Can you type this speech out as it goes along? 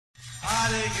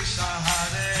Hare Krishna,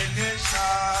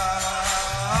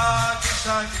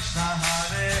 Krishna Krishna,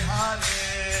 Hare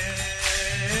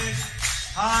Hare,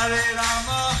 Hare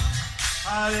Rama,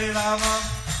 Rama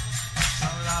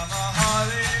Rama,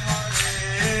 Hare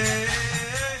Hare.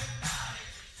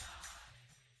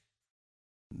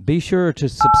 Be sure to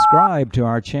subscribe to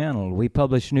our channel. We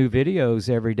publish new videos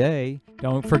every day.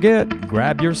 Don't forget,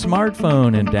 grab your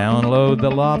smartphone and download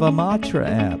the Lava Matra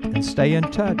app and stay in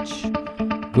touch.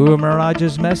 Guru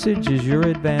Maharaj's message is your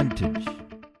advantage.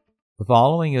 The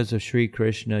following is a Sri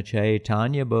Kṛṣṇa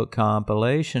Chaitanya book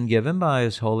compilation given by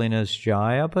His Holiness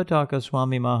Jaya Pataka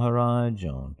Swami Maharaj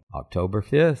on October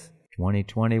 5th,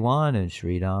 2021 in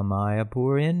Sri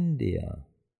Mayapur, India.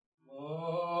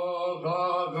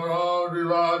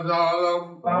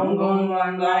 Pangum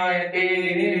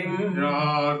Vandayate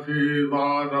Yati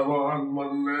Bhagavan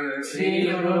Mande Sri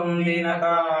Gurum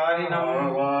Dinatarinam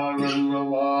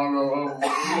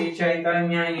Sri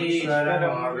Chaitanya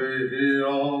Ishwaram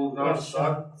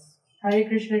Hare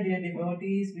Krishna, dear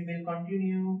devotees, we will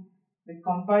continue with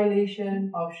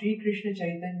compilation of Sri Kṛṣṇa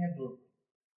Chaitanya book.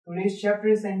 Today's chapter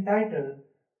is entitled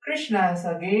Krishna has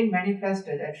again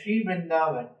manifested at Sri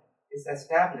Vṛndāvana is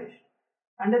established.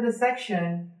 Under the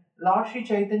section Lord Sri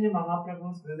Chaitanya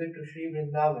Mahaprabhu's visit to Sri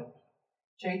Vṛndāvana,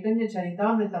 Chaitanya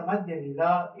Charitamrita Madhya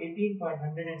Lila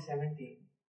 18.117.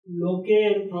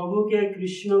 লোকের প্রভুকে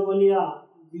কৃষ্ণ বলিয়া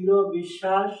দৃঢ়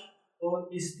বিশ্বাস ও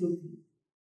স্তুতি।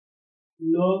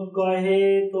 লোক কহে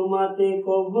তোমাতে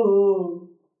কভু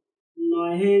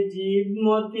নহে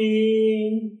জীবমতি,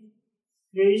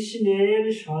 কৃষ্ণের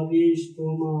সদৃশ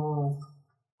তোমার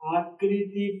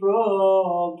আকৃতি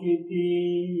প্রকৃতি।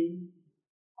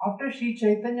 After Sri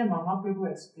Chaitanya Mahaprabhu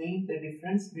explained the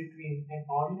difference between an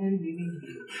ordinary living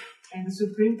being and the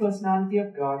Supreme Personality of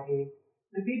Godhead,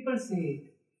 the people say,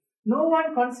 no one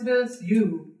considers you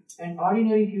an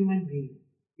ordinary human being.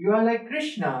 You are like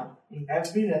Krishna in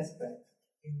every respect,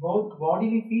 in both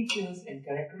bodily features and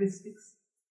characteristics.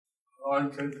 Lord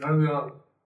Chaitanya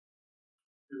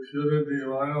refuted the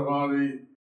Mayavadi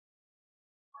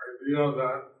idea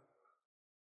that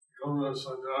become a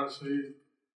sannyasi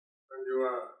and you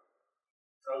are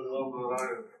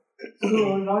Narayan. So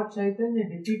Lord Chaitanya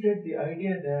defeated the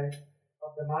idea that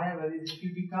of the Mayavadis, if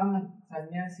you become a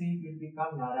sannyasi, you will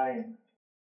become Narayan.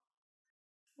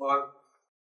 But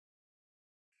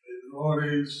the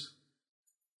devotees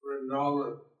Vṛndāvana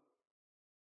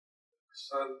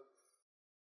said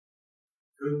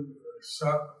didn't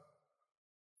accept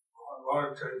Lord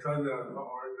Chaitanya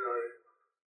ordinary.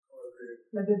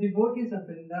 But the devotees of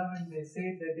Vrindavan, they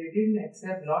said that they didn't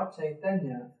accept Lord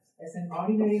Chaitanya as an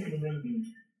ordinary human being.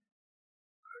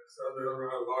 So they were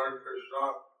Lord Kṛṣṇa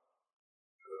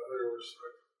in other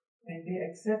respects. And they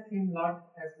accept him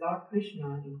as Lord Krishna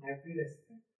in every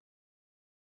respect.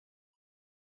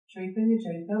 Chaitanya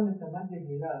Charitamrita Madhya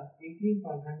Lila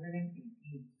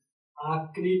 18.118.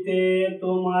 আকৃতে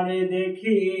তোমারে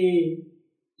দেখি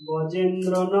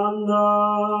বজেন্দ্র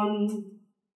নন্দন,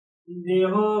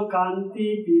 দেহ কান্তি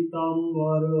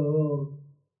পীতাম্বর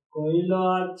কৈল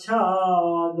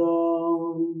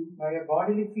আচ্ছাদন। By your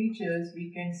bodily features, we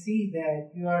can see that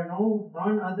you are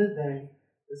none other than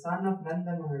the son of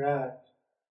Nanda Maharaj,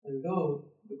 although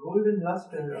the golden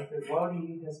luster of your body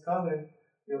has covered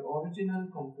your original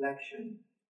complexion.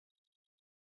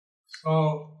 So,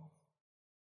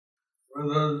 when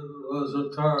the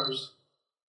visitors,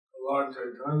 Lord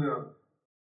Chaitanya,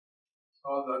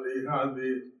 saw that he had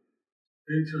the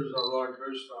features of Lord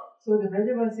Kṛṣṇa, So the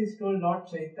Vrajavasis told Lord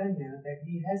Chaitanya that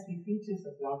he has the features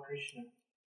of Lord Krishna,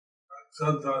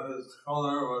 except that his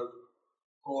color was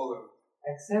golden.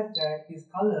 except that his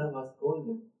color was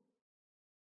golden.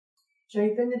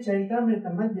 Chaitanya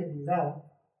Charitamrita Madhya Lila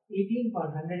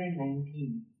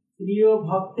 18.119. প্রিয়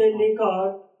ভক্তের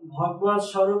নিকট ভগবৎ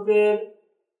স্বরূপের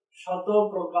শত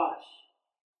প্রকাশ,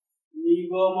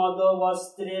 নিগমদ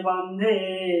বস্ত্রে বান্ধে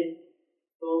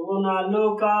তবু না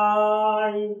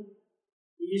লোকায়,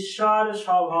 ঈশ্বর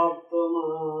স্বভাব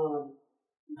তোমার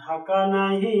ঢাকা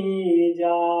নাহি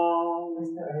যায়। As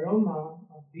the aroma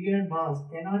of dear musk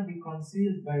cannot be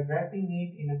concealed by wrapping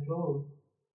it in a cloth,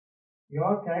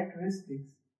 your characteristics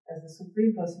as the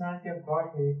Supreme Personality of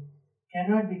Godhead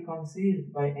cannot be concealed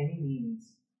by any means.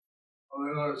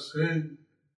 They are seeing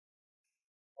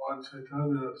Lord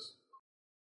Chaitanya's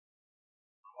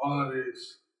qualities,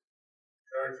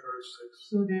 characteristics,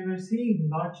 So they were seeing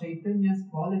Lord Chaitanya's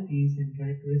qualities and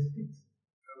characteristics,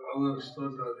 and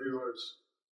understood that he was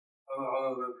none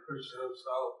other than Krishna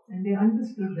himself. and they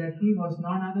understood that he was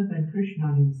none other than Krishna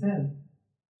himself.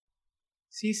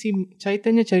 CC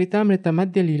Chaitanya Charitamrita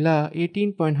Madhya Leela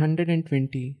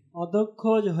 18.120.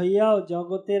 অদক্ষজ হইয়াও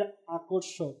জগতের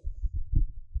আকর্ষক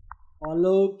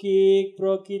অলৌকিক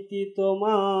প্রকৃতি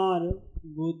তোমার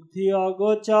বুদ্ধি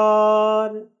অগোচর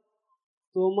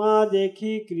তোমা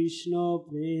দেখি কৃষ্ণ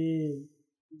প্রেম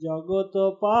জগত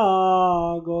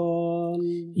পাগল.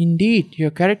 Indeed,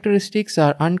 your characteristics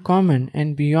are uncommon and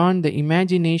beyond the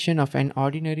imagination of an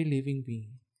ordinary living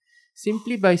being.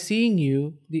 Simply by seeing you,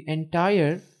 the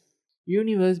entire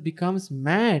universe becomes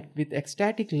mad with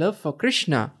ecstatic love for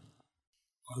Krishna.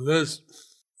 This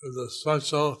is a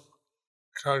special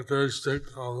characteristic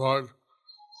of Lord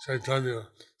Chaitanya.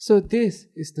 So this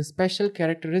is the special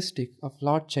characteristic of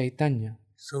Lord Chaitanya.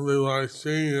 Simply by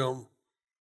seeing him,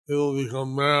 people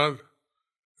become mad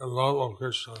in love of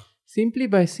Krishna. Simply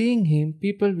by seeing him,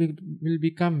 people will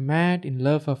become mad in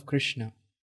love of Krishna.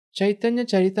 Chaitanya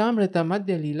Charitamrita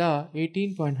Madhya Leela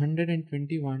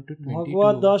 18.121 to 22.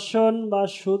 ভগবত দর্শন বা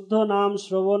শুদ্ধ নাম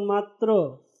শ্রবণ মাত্র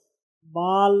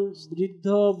বাল বৃদ্ধ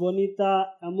বনিতা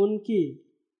এমনকি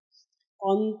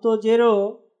অন্তজেরও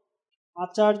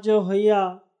আচার্য হইয়া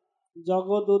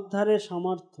জগৎ উদ্ধারে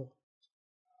সমর্থ.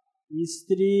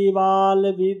 স্ত্রী বাল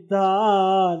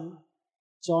বৃদ্ধার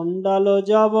চণ্ডাল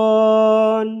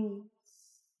যবন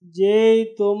যেই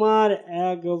তোমার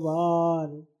একবার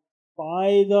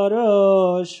পাই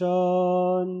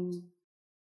দর্শন.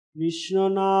 কৃষ্ণ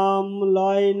নাম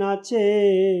লয় নাচে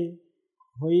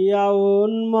হইয়া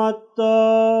উন্মত্ত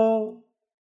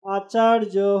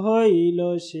আচার্য হইল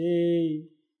সেই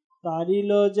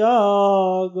তারিল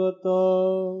জগত.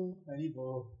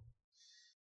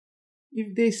 If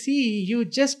they see you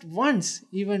just once,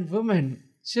 even women,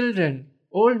 children,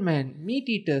 old men, meat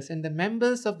eaters, and the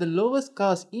members of the lowest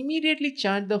caste immediately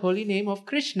chant the holy name of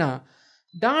Krishna,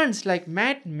 dance like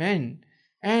mad men,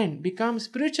 and become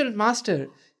spiritual master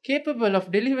capable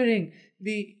of delivering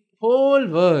the whole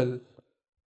world.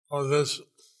 All this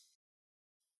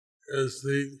is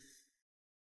the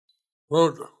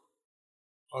fruit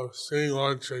of seeing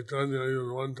Lord Chaitanya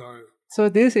even one time. So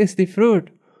this is the fruit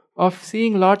of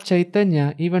seeing Lord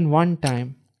Chaitanya even one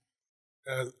time.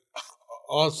 And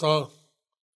also,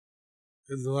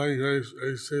 in Divine Grace,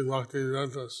 A.C.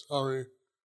 Bhaktivedanta Swami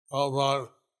Prabhupada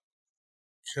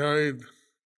carried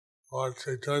Lord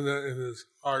Chaitanya in his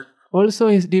heart. Also,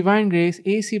 His Divine Grace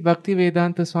A.C.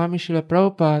 Bhaktivedanta Swami Srila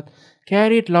Prabhupada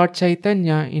carried Lord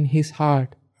Chaitanya in his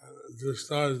heart.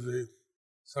 Just as the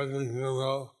second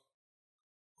canto,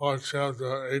 4th chapter,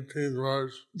 18th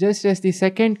verse Just as the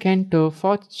second canto,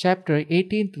 4th chapter,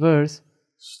 18th verse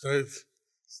states,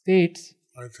 states,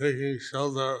 by taking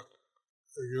shelter,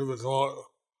 you become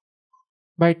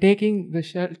by taking the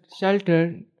shelter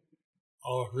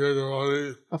of pure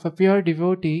devotee, of a pure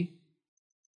devotee,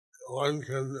 one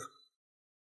can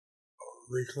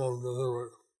become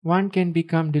delivered. one can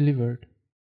become delivered.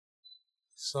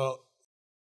 So,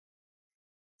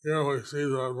 here we see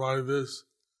that by this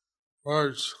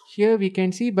verse, Here we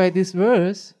can see by this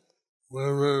verse,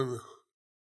 women,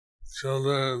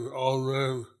 children, old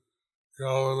men,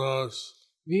 yavanas,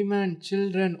 women,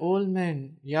 children, old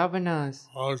men, yavanas,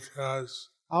 outcasts,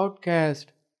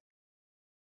 outcast,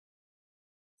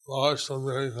 lost of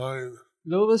mankind,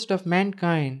 lowest of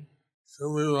mankind,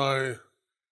 simply by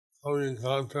coming in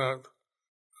contact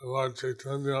with Lord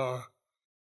Chaitanya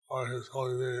or his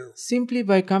holy name, simply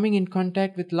by coming in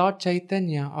contact with Lord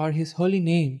Chaitanya or His holy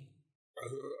name,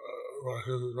 by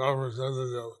his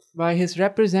representative, by His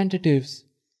representatives,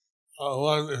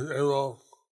 one is able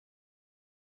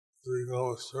to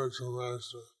become a spiritual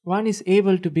master. one is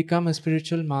able to become a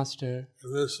spiritual master.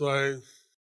 In this way,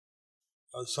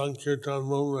 the Sankirtan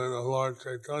movement of Lord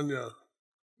Chaitanya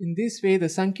In this way, the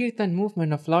Sankirtan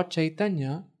movement of Lord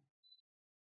Chaitanya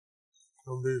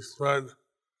can be spread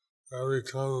to every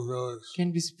town and village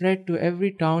can be spread to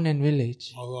every town and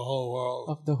village of the whole world.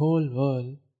 of the whole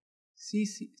world. See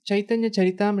Chaitanya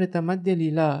Charitamrita Madhya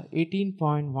Leela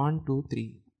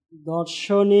 18.123.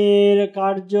 দর্শনের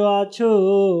কার্য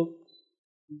আছুক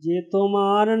যে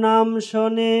তোমার নাম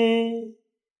শোনে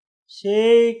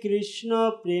সেই কৃষ্ণ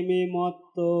প্রেমে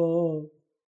মত্ত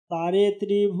তারে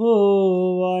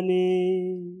ত্রিভুবনে.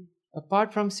 Apart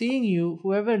from seeing you,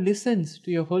 whoever listens to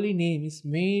your holy name is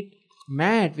made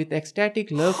mad with ecstatic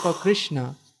love for Krishna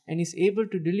and is able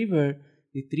to deliver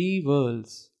the three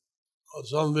worlds.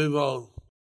 Some people,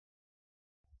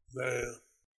 they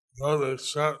don't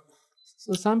accept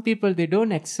So some people, they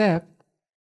don't accept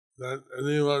that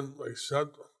anyone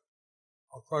except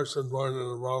a person born in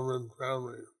a Brahmin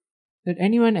family that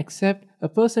anyone except a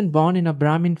person born in a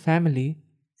Brahmin family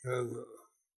can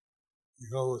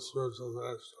become a spiritual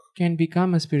master. can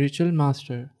become a spiritual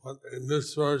master. But in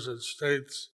this verse it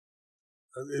states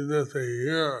that even if they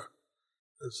hear,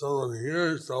 if someone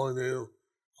hears the holy name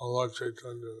of Lord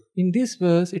Chaitanya, In this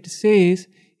verse, it says,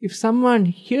 if someone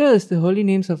hears the holy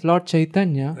names of Lord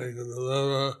Chaitanya, they can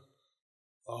deliver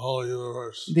the whole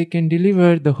universe. they can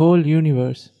deliver the whole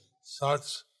universe. Such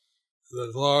the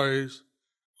glories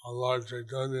of Lord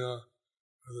Chaitanya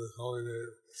and His holy name.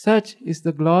 Such is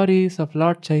the glories of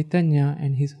Lord Chaitanya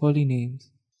and his holy names.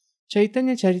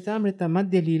 Chaitanya Charitamrita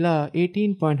Madhya Leela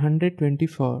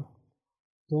 18.124.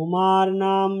 তোমার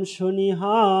নাম শুনি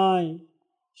হয়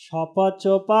সপচ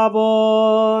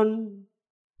পাবন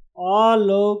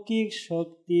অলৌকিক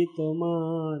শক্তি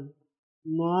তোমার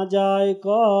না যায়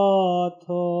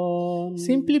কথন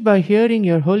Simply by hearing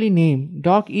your holy name,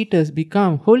 dog eaters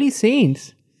become holy saints.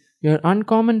 Your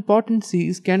uncommon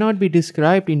potencies cannot be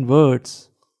described in words.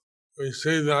 We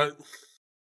say that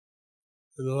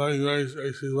in the language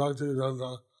A.C.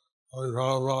 Bhaktivedanta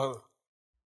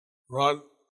brought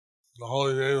the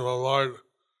holy name of our Lord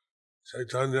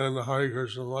Chaitanya and the Hare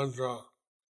Krishna mantra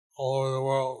all over the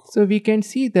world. So we can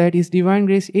see that His Divine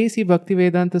Grace A.C.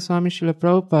 Bhaktivedanta Swami Srila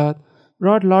Prabhupada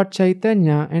brought Lord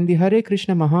Chaitanya and the Hare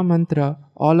Krishna Mahamantra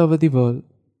all over the world.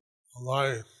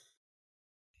 Alive.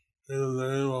 In the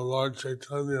name of Lord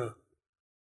Chaitanya,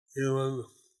 even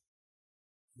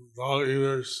dog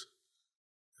eaters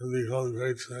can become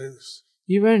great saints.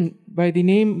 Even by the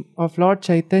name of Lord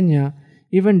Chaitanya,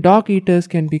 even dog eaters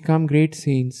can become great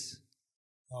saints.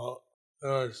 They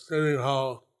are stating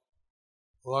how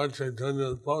Lord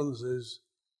Chaitanya's potencies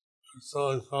are so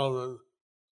uncommon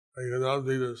they cannot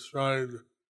be described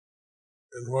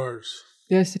in words.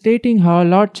 They are stating how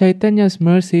Lord Chaitanya's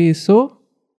mercy is so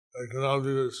They cannot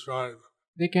be described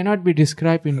they cannot be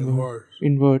described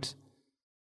in words.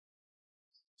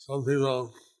 Some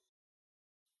people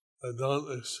that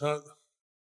don't accept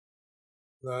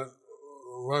that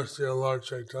mercy of Lord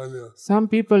Chaitanya Some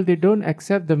people, they don't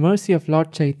accept the mercy of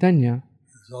Lord Chaitanya.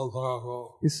 is so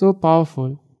powerful. It's so powerful.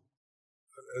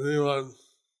 Anyone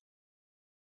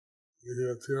can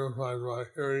get purified by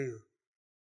hearing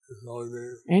His holy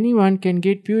name, Anyone can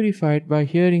get purified by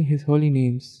hearing his holy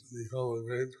names, become a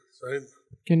great saint,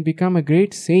 can become a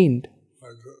great saint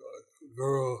or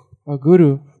guru or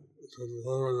guru to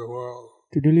deliver the world.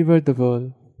 to deliver the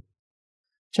world.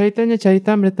 Chaitanya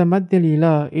Charitamrita Madhya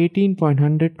Leela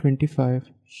 18.125.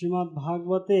 Shrimad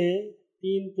ভাগবতে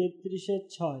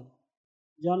 3:33-6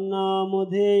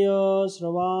 জন্নামধেয়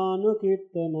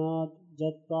শ্রবাণুকীর্তনাৎ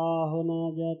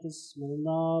যত্রাহনাজাত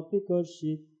স্মরণাপি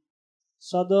কর্ষিৎ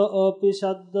সদঅপি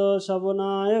সদ্য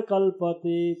শবনায়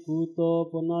কল্পতে কুত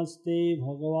পুনস্তে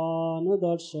ভগবান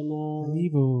দর্শনাৎ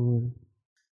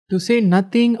To say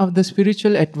nothing of the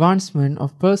spiritual advancement of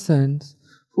persons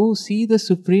who see the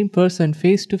Supreme Person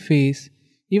face to face,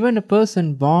 even a person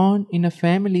born in a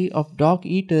family of dog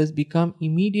eaters become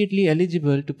immediately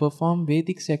eligible to perform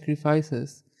Vedic sacrifices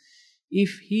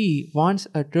if he once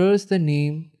utters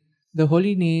the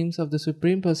holy names of the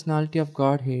Supreme Personality of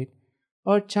Godhead,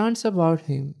 or chants about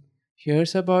him,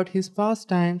 hears about his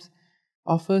pastimes,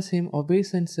 offers him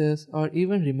obeisances, or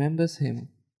even remembers him.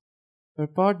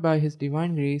 Purport by His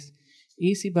Divine Grace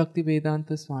A.C.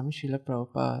 Bhaktivedanta Swami Srila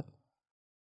Prabhupada.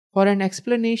 For an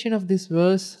explanation of this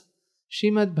verse,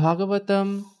 Srimad Bhagavatam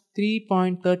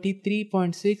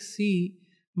 3.33.6c,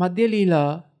 Madhya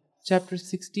Leela, chapter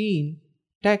 16,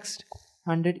 text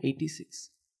 186.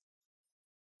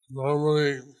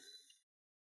 Normally,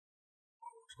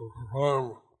 to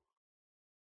perform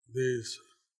these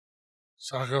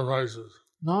sacrifices,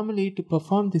 Normally, to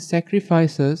perform the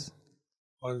sacrifices,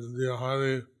 one should be a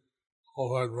highly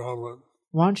qualified Brahmin.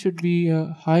 one should be a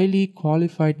highly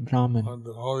qualified Brahmin. And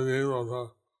the holy name of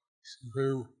the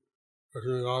Supreme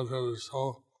Personality is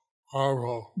so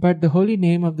powerful. But the holy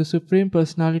name of the Supreme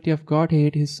Personality of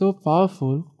Godhead is so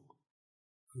powerful,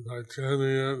 And by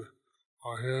chanting it,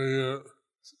 or hearing it,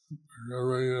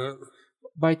 remembering it,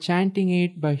 by chanting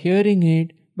it, by hearing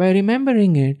it, by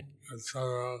remembering it,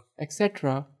 etc.,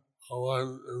 etc.,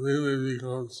 one immediately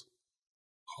becomes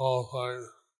qualified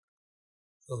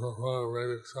to perform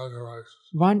Vedic sacrifices.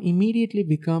 one immediately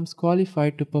becomes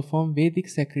qualified to perform Vedic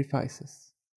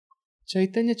sacrifices.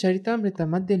 Chaitanya Charitamrita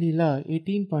Madhya Leela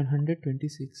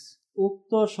 18.126.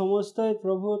 উক্ত সমস্তই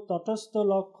প্রভু তটস্থ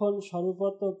লক্ষণ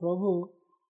স্বরূপত প্রভু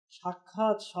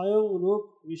সাক্ষাৎ স্বয়ং রূপ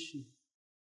বিষ্ণু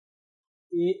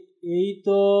এই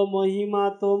তো মহিমা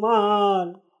তোমার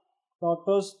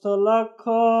তটস্থ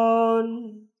লক্ষণ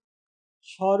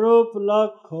স্বরূপ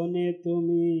লক্ষণে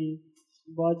তুমি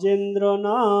বজেন্দ্র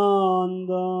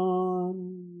নন্দন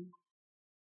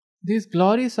These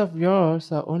glories of yours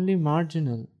are only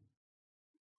marginal.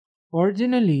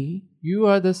 Originally, you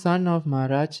are the son of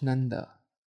Maharaj Nanda.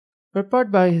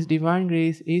 Purport by His Divine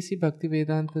Grace A.C.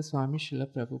 Bhaktivedanta Swami Srila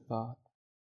Prabhupada.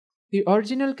 The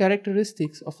original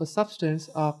characteristics of a substance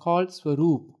are called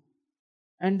Swarup,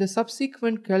 and the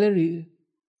subsequent corollaries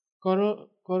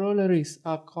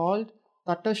are called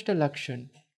Tatashta Lakshan,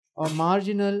 or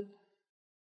marginal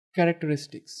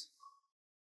characteristics.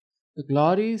 The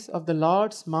glories of the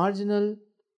Lord's marginal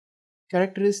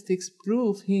characteristics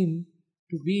prove Him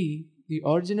to be the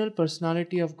original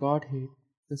personality of Godhead,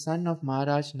 the son of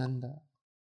Maharaj Nanda.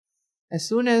 As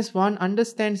soon as one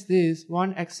understands this,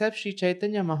 one accepts Sri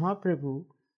Chaitanya Mahaprabhu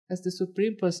as the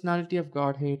Supreme Personality of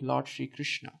Godhead, Lord Sri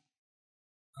Kṛṣṇa.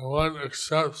 One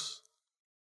accepts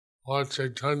Lord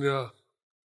Chaitanya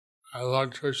and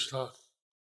Lord Kṛṣṇa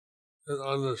and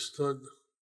understood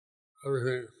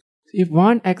everything. If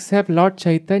one accepts Lord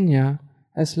Chaitanya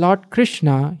as Lord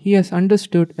Kṛṣṇa, he has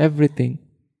understood everything.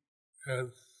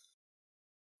 And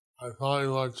by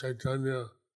following Lord Chaitanya,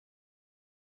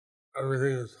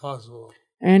 everything is possible.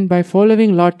 And by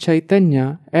following Lord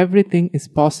Chaitanya, everything is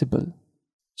possible.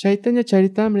 Chaitanya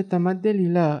Charitamrita Madhya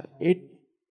Lila 8.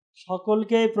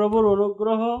 সকলকেই প্রভুর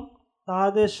অনুগ্রহ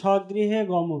তাহাদের স্বগৃহে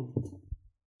গমন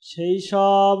সেই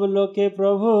সব লোকে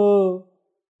প্রভু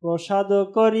প্রসাদ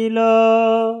করিল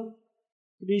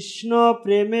কৃষ্ণ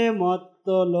প্রেমে মত্ত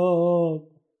লোক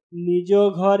নিজ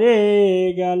ঘরে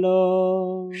গেল.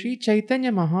 Sri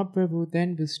Chaitanya Mahaprabhu then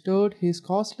bestowed his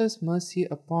causeless mercy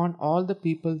upon all the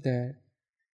people there,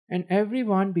 and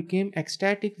everyone became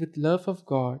ecstatic with love of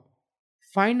God.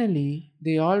 Finally,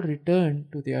 they all returned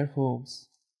to their homes.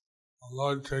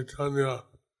 Lord Chaitanya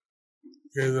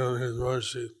gave them his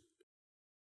mercy.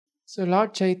 So Lord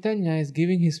Chaitanya is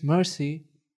giving his mercy,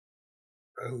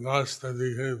 And thus they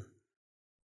became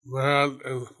mad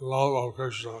in love of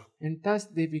Krishna. and thus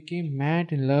they became mad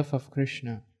in love of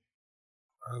Krishna.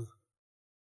 And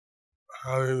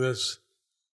having this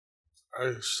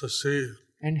ecstasy,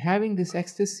 And having this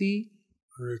ecstasy,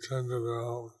 they returned to their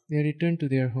home. they returned to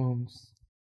their homes.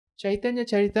 Chaitanya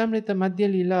Charitamrita Madhya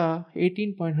Lila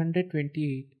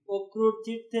 18.128. Akrura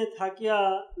তীর্থে থাকিয়া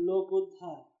লোক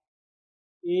উদ্ধার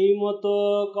এই মতো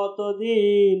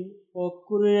কতদিন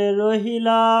অক্রূরে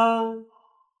রহিলা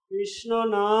কৃষ্ণ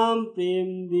নাম প্রেম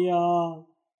দিয়া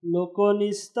লোক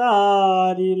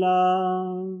নিস্তারিলা.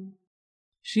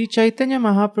 Sri Chaitanya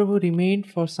Mahaprabhu remained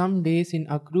for some days in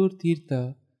Akrur Tirtha,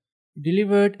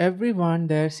 delivered everyone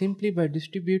there simply by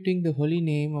distributing the holy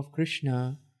name of Krishna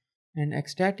and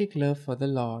ecstatic love for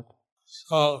the Lord.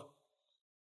 So,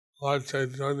 Lord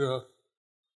Chaitanya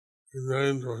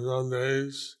remained for some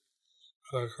days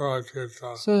at Akrura Tirtha.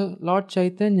 So Lord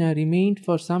Chaitanya remained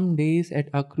for some days at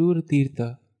Akrur Tirtha,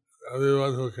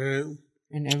 Everyone who came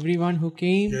and everyone who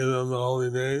came, gave them the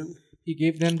holy name. he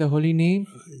gave them the holy name,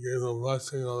 He gave them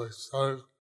blessing of ecstatic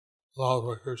love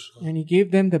for Krishna. and he gave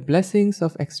them the blessings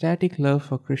of ecstatic love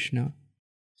for Krishna.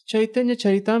 Chaitanya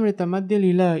Charitamrita Madhya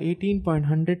Lila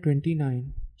 18.129.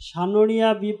 সানড়িয়া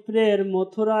বিপ্রের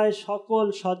মথুরায় সকল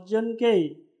সজ্জনকেই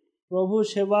প্রভু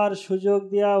সেবার সুযোগ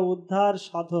দিয়া উদ্ধার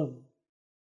সাধন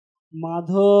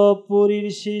মাধবপুরীর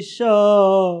শিষ্য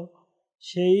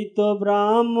সেই তো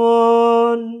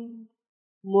ব্রাহ্মণ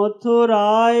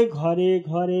মথুরায় ঘরে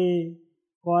ঘরে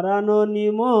করানো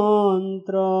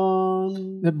নিমন্ত্রণ.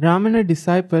 The Brahmana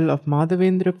disciple of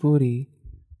Madhavendra Puri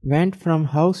went from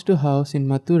house to house in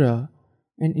Mathura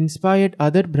and inspired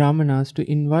other Brahmanas to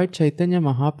invite Chaitanya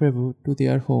Mahaprabhu to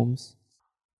their homes.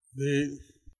 The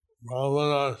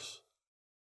Brahmanas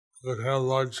would have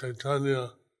Lord Chaitanya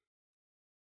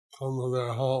come to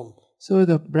their home. So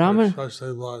the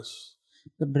Especially blessed.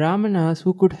 Brahmanas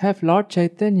who could have Lord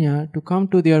Chaitanya to come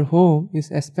to their home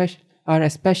are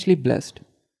especially blessed.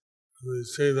 We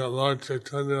say that Lord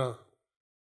Chaitanya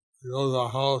goes to the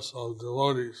house of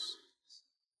devotees.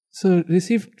 So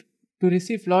to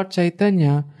receive Lord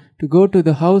Chaitanya, to go to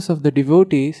the house of the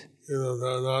devotees,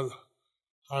 They're not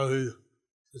highly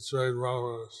situated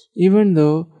Brahmanas. even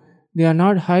though they are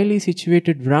not highly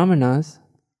situated Brahmanas,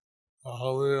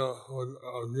 How many of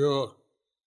you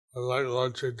would like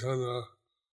Lord Chaitanya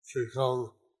to come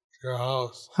to your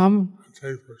house and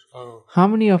take prasadam? how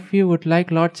many of you would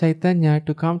like Lord Chaitanya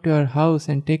to come to your house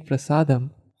and take prasadam?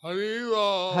 Haribo!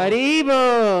 Haribo!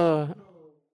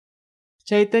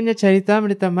 Chaitanya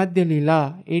Charitamrita Madhya Lila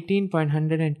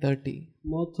 18.130.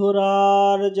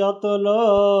 মথুরার যত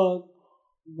লোক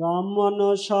ব্রাহ্মণ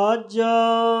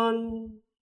সজ্জন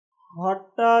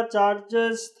ভট্টাচার্য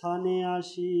স্থানে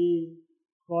আসি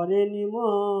করে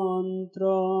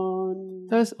নিমন্ত্রণ.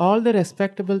 Thus all the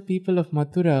respectable people of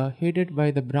Mathura, headed by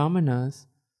the Brahmanas,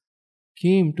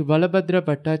 came to Balabhadra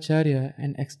Bhattacharya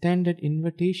and extended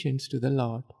invitations to the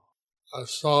Lord. a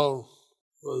song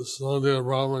was Vṛndāvana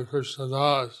Brahman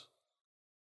Kṛṣṇa.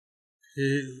 He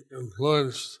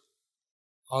influenced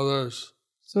others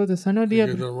So the to Sanodia,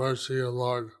 get the mercy of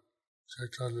Lord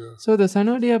Chaitanya. so the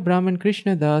Sanodia Brahman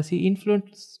Krishna Das, he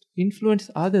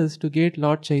influenced others to get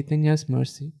Lord Chaitanya's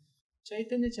mercy.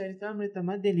 Chaitanya Charitamrita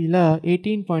Madhya Leela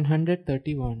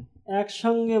 18.131.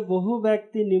 একসঙ্গে বহু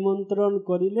ব্যক্তি নিমন্ত্রণ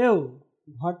করিলেও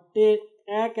ভট্টে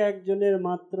একজনের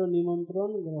মাত্র নিমন্ত্রণ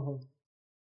গ্রহণ।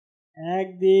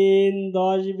 একদিন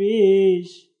 10-20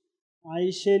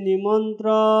 আইসে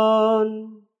নিমন্ত্রণ,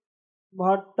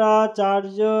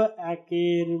 ভট্টাচার্য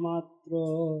একের মাত্র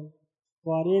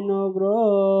করেন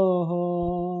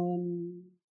গ্রহণ।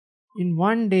 In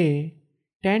one day,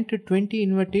 10 to 20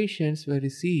 invitations were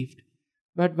received,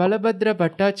 but Balabhadra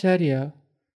Bhattacharya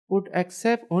would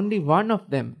accept only one of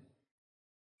them.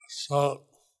 So,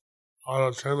 out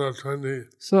of 10 or 20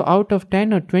 So out of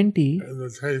 10 or 20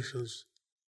 invitations,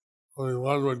 only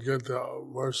one would get the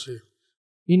mercy.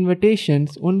 invitations,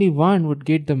 only one would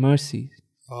get the mercy.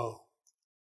 Oh,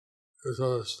 this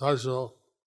was a special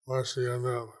mercy on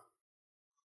them.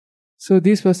 So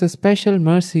this was a special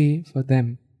mercy for them.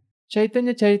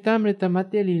 Chaitanya Charitamrita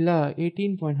Madhya Leela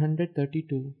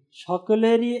 18.132.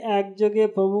 সকলেরই একযোগে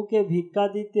প্রভুকে ভিক্ষা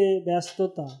দিতে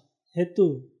ব্যস্ততা হেতু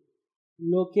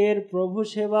লোকের প্রভু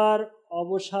সেবার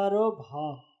অবসারও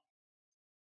ভাব।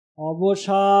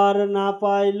 অবসর না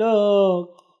পাইল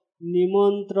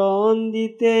নিমন্ত্রণ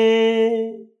দিতে,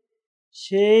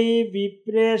 সেই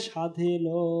বিপ্রে সাধে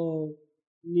লোক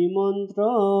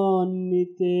নিমন্ত্রণ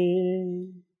নিতে।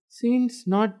 Since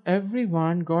not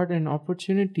everyone got an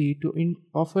opportunity to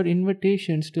offer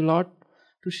invitations to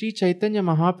Sri Chaitanya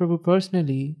Mahaprabhu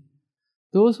personally,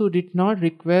 those who did not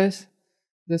request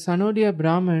the Sanodia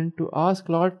Brahman to ask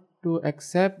Lord to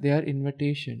accept their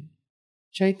invitation.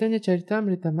 Chaitanya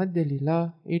Charitamrita Madhya Leela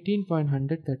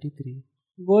 18.133.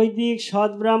 বৈদিক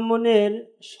সদ্ব্রাহ্মণের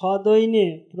সদৈনে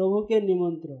প্রভুকে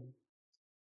নিমন্ত্রণ।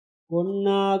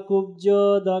 কন্যা কুব্জ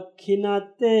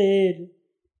দক্ষিণাত্যের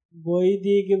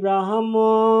বৈদিক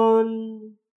ব্রাহ্মণ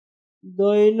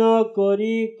দৈন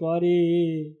করি করে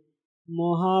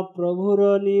মহাপ্রভুর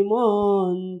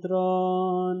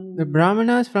নিমন্ত্রণ। The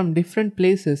Brahmanas from different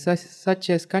places such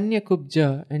as Kanya Kubja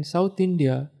and South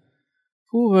India,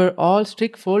 who were all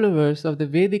strict followers of the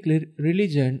Vedic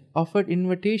religion, offered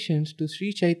invitations to Sri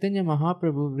Chaitanya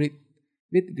Mahaprabhu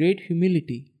with great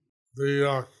humility. The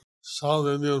South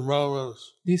Indian Brahmins,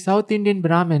 The South Indian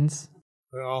Brahmins,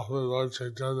 they offered Lord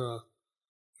Chaitanya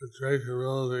with great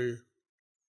humility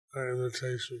an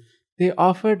invitation. they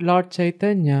offered Lord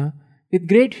Chaitanya with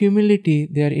great humility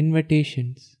their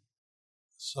invitations.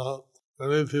 So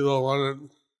many people wanted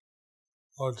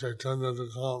Lord Chaitanya to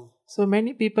come. So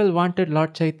many people wanted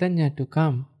Lord Chaitanya to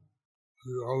come,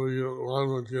 Only one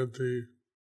would get the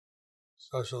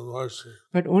special mercy.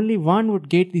 but only one would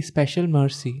get the special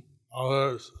mercy.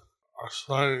 Others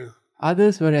aspiring,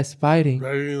 Others were aspiring,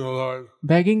 begging the Lord.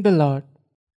 begging the Lord.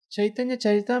 Chaitanya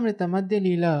Charitamrita Madhya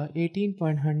Leela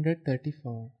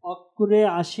 18.134. অক্ষরে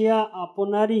আসিয়া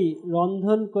আপনারই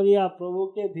রন্ধন করিয়া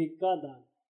প্রভুকে ভিক্ষা দান।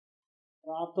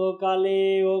 প্রাতকালে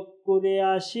অক্ষরে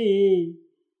আসি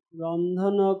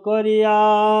রন্ধন করিয়া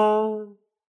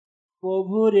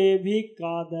প্রভুরে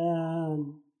ভিক্ষা দেন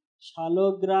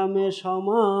শালগ্রামে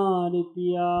সমার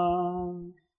পিয়া।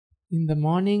 In the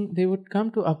morning, they would come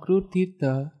to Akrur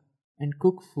Tirtha and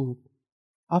cook food.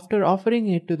 After offering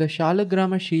it to the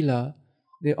Shalagrama Shila,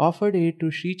 they offered it to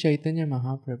Sri Chaitanya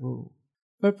Mahaprabhu.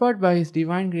 Purport by His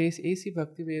Divine Grace A.C.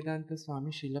 Bhaktivedanta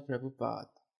Swami Srila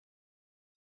Prabhupada.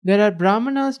 There are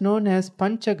Brahmanas known as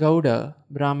Pancha Gauda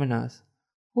Brahmanas,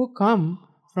 who come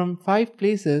from 5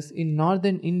 places in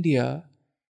northern India,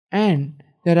 and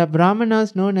there are Brahmanas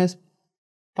known as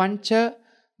Pancha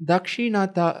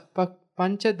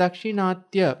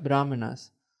Dakshinatya Brahmanas,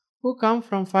 who come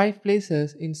from 5 places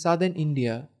in southern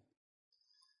India.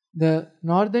 In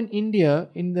northern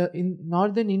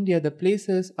India, the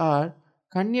places are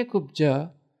Kanyakubja,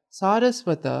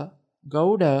 Saraswata,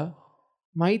 Gauda,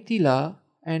 Maithila,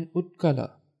 and Utkala.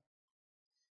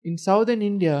 In southern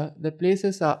India, the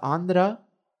places are Andhra,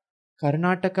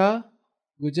 Karnataka,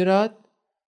 Gujarat,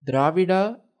 Dravida,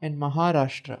 and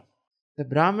Maharashtra. The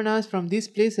Brahmanas from these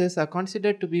places are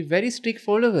considered to be very strict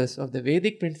followers of the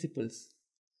Vedic principles,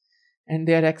 and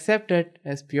they are accepted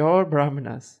as pure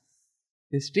Brahmanas.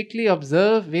 They strictly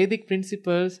observe Vedic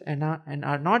principles and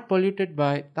are not polluted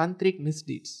by tantric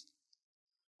misdeeds.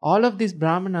 All of these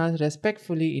Brahmanas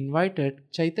respectfully invited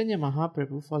Chaitanya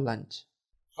Mahaprabhu for lunch.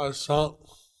 I saw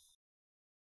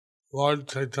Lord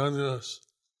Chaitanya's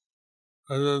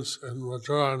presence in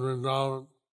Mathura and Vṛndāvana.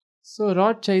 So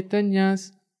Lord Chaitanya's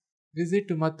visit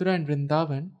to Mathura and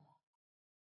Vṛndāvana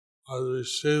as we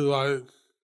see like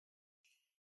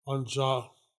Pancha,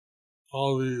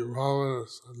 all the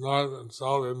Brahmanas in North and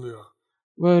South India.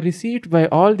 were received by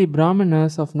all the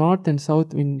Brahmanas of North and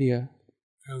South India,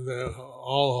 And they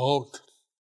all hoped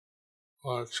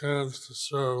for a chance to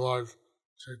serve Lord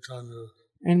Chaitanya.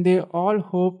 and they all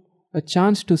hoped a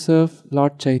chance to serve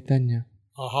Lord Chaitanya.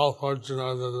 How fortunate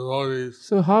are the devotees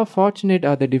So how fortunate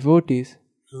are the devotees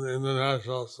in the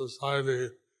International Society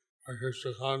for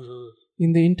Krishna Consciousness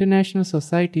in the International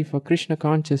Society for Krishna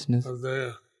Consciousness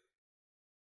that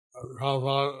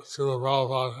Srila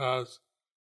Prabhupada has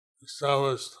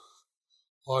established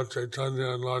Lord Chaitanya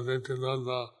and Lord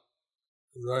Nityananda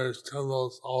in various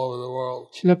temples all over the world.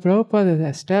 Srila Prabhupada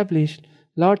has established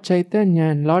Lord Chaitanya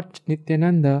and Lord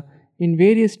Nityananda in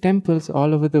various temples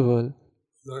all over the world.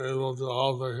 They're able to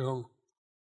offer him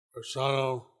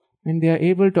prasadam, And they are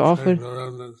able to offer take the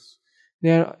remnants,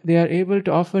 they are able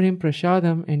to offer him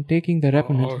prasadam and taking the or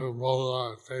remnant, him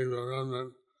bhoga, take the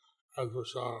remnant as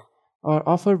prasadam. or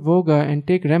offer bhoga and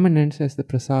take remnants as the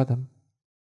prasadam.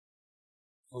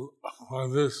 By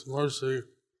this mercy,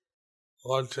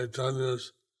 Lord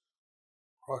Chaitanya's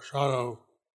prasadam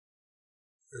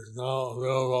is now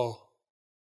available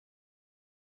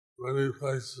in many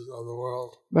places of the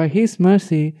world. By his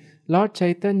mercy, Lord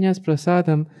Chaitanya's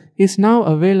prasadam is now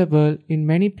available in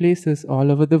many places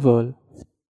all over the world.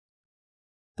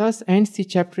 Thus ends the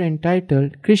chapter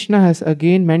entitled Krishna has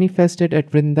again manifested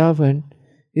at Vṛndāvana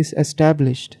is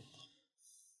established.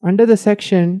 Under the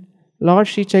section Lord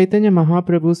Sri Chaitanya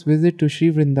Mahaprabhu's visit to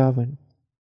Sri Vṛndāvana.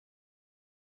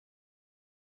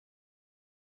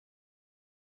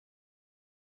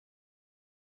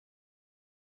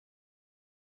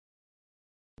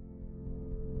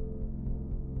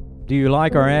 Do you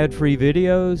like our ad-free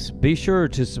videos? Be sure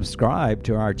to subscribe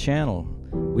to our channel.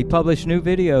 We publish new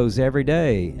videos every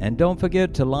day, and don't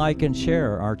forget to like and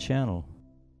share our channel.